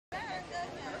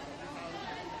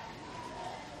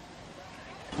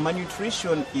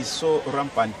Malnutrition is so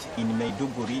rampant in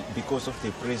Maiduguri because of the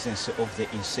presence of the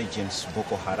insurgents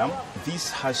Boko Haram.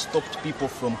 This has stopped people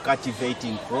from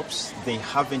cultivating crops. They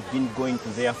haven't been going to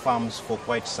their farms for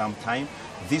quite some time.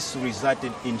 This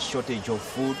resulted in shortage of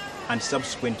food, and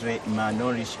subsequently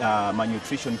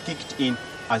malnutrition kicked in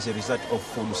as a result of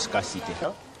food scarcity.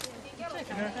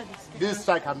 This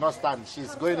child cannot stand.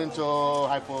 She's going into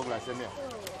hypoglycemia.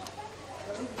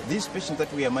 These patients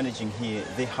that we are managing here,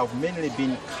 they have mainly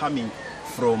been coming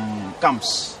from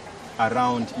camps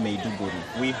around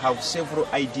Maiduguri. We have several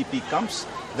IDP camps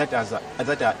that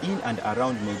are in and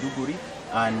around Maiduguri,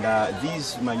 and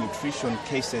these malnutrition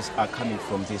cases are coming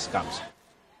from these camps.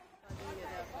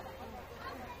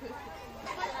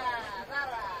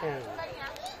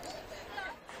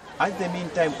 At the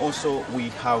meantime, also, we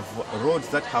have roads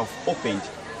that have opened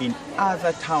in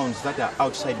other towns that are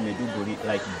outside Maiduguri,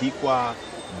 like Dikwa,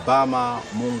 Bama,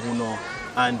 Munguno,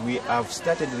 and we have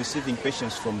started receiving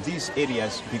patients from these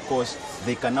areas because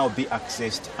they can now be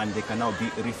accessed and they can now be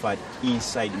referred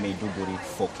inside Maiduguri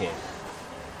for care.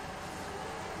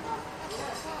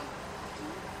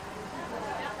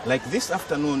 Like this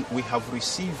afternoon, we have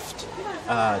received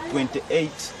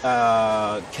 28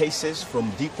 cases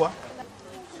from Dikwa.